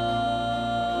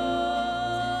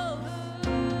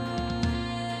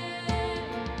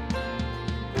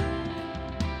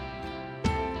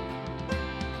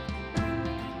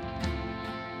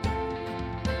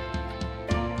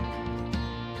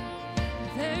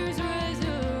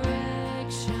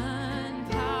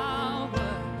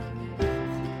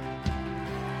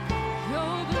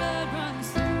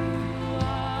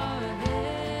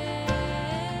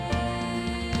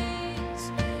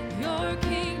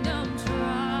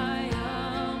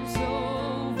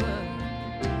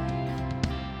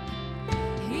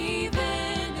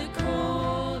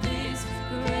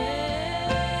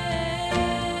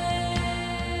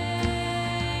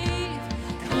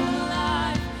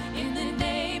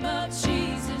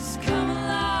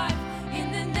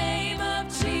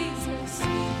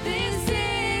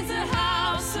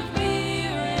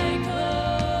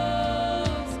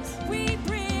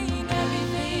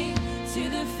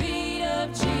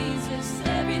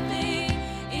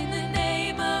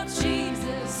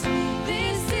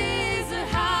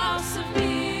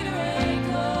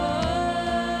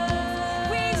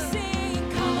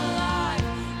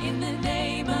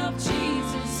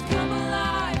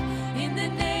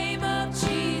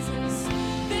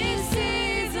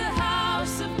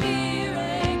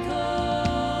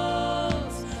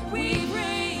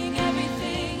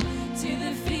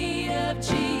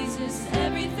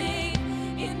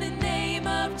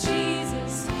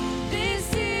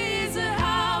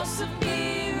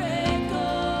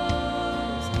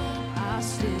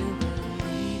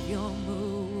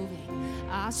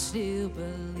 still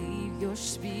believe you're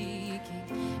speaking.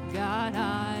 God,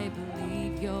 I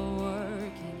believe you're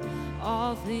working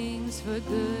all things for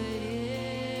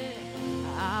good.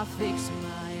 I fix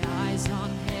my eyes on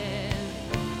heaven.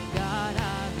 God,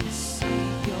 I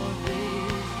receive your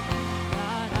vision.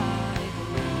 God, I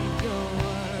believe you're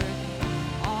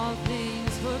working all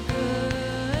things for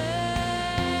good.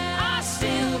 I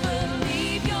still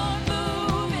believe you're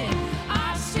moving.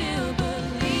 I still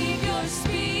believe you're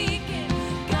speaking.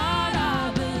 God,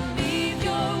 I believe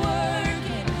you're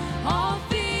working all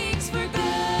things for good.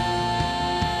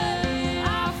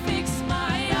 I fix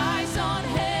my eyes on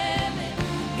heaven.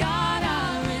 God,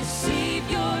 I receive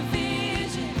your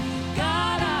vision.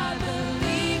 God, I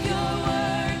believe you're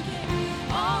working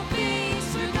all things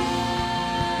for good.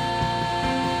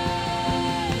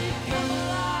 Come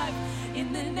alive in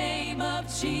the name of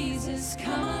Jesus.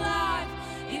 Come alive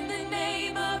in the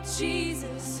name of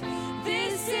Jesus.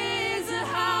 This is a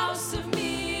house of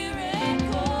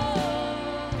miracles.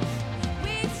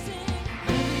 We sing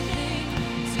everything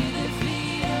to the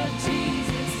feet of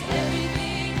Jesus.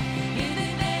 Everything in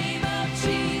the name of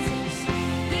Jesus.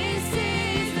 This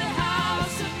is the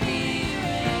house of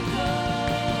miracles.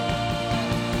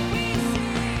 We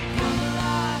sing, come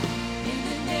alive in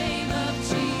the name of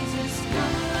Jesus.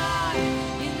 Come alive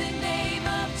in the name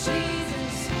of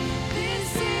Jesus.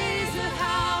 This is the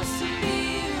house of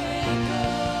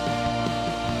miracles.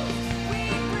 We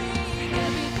bring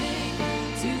everything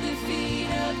to the feet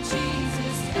of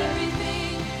Jesus.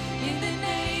 Everything in the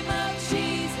name of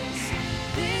Jesus.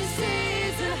 This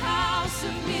is the house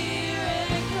of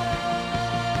miracles.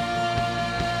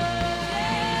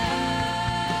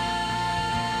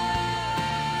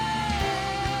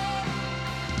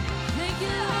 Thank you,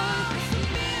 Lord, for some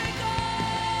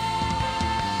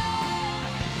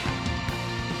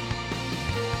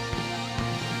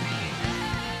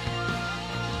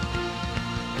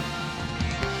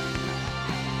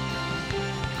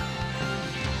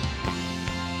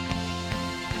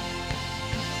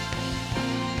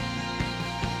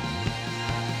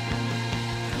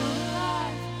Come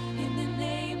alive in the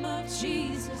name of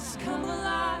Jesus. Come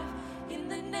alive in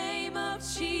the name of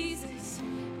Jesus.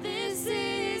 This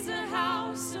is a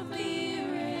house of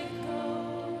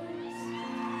miracles.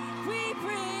 We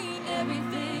bring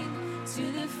everything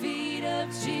to the feet of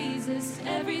Jesus.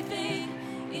 Everything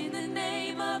in the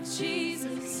name of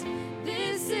Jesus.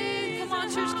 This is Come on, a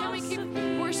church, can we house keep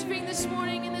of worshiping this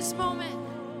morning in this moment?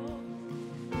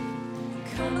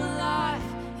 Come alive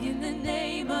in the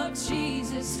name of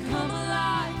Jesus. Come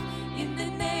alive in the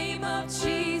name of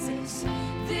Jesus.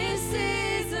 This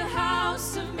is a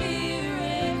house of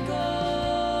miracles.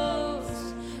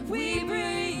 We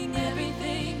bring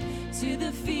everything to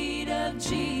the feet of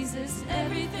Jesus.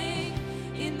 Everything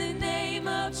in the name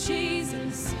of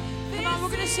Jesus. Come on, we're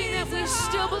going to sing that. We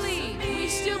still believe. We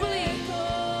still believe.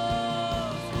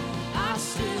 I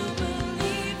still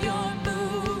believe you're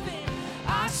moving.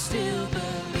 I still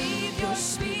believe you're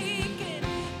speaking.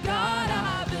 God,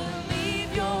 I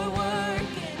believe you're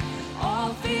working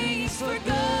all things for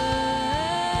good.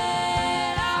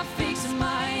 I fix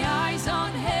my eyes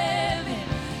on heaven.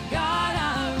 God,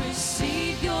 I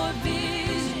receive your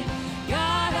vision.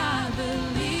 God, I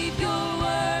believe you're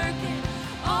working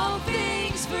all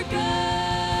things for good.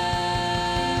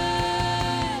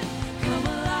 Come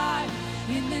alive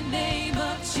in the name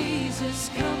of Jesus.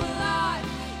 Come alive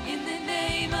in the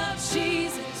name of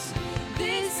Jesus.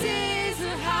 This is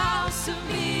a house of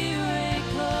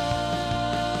miracles.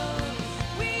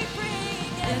 We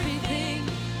bring everything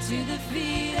to the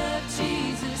feet of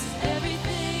Jesus.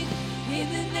 Everything in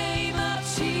the name of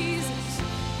Jesus.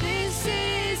 This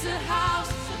is a house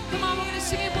of Come on, we're going to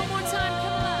sing it one more time.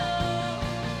 Come alive.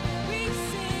 we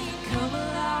sing, come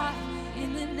alive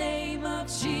in the name of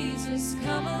Jesus.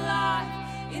 Come alive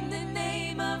in the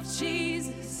name of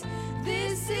Jesus.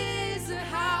 This is a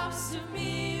house of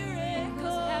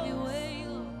miracles. Have your way,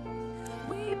 Lord.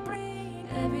 We bring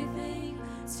everything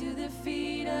to the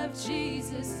feet of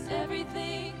Jesus.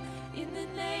 Everything in the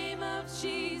name of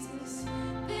Jesus.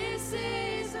 This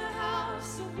is a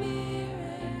house of miracles.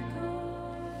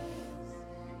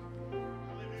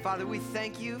 Father, we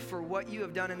thank you for what you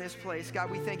have done in this place.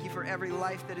 God, we thank you for every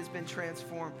life that has been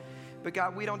transformed. But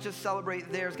God, we don't just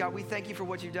celebrate theirs. God, we thank you for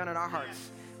what you've done in our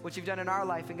hearts, what you've done in our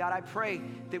life. And God, I pray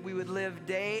that we would live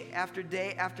day after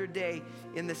day after day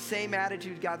in the same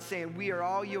attitude, God, saying, we are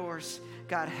all yours.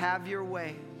 God, have your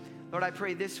way. Lord, I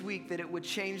pray this week that it would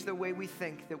change the way we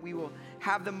think, that we will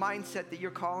have the mindset that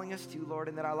you're calling us to, Lord,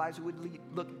 and that our lives would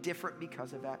look different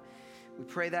because of that. We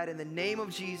pray that in the name of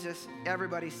Jesus.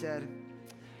 Everybody said,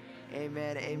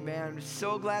 Amen, amen.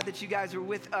 So glad that you guys are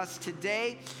with us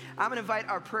today. I'm going to invite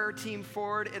our prayer team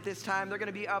forward at this time. They're going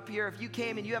to be up here. If you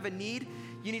came and you have a need,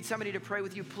 you need somebody to pray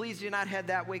with you, please do not head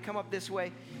that way. Come up this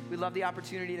way. We'd love the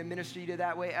opportunity to minister you to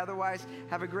that way. Otherwise,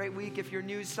 have a great week. If you're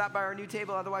new, stop by our new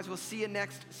table. Otherwise, we'll see you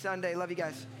next Sunday. Love you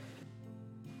guys.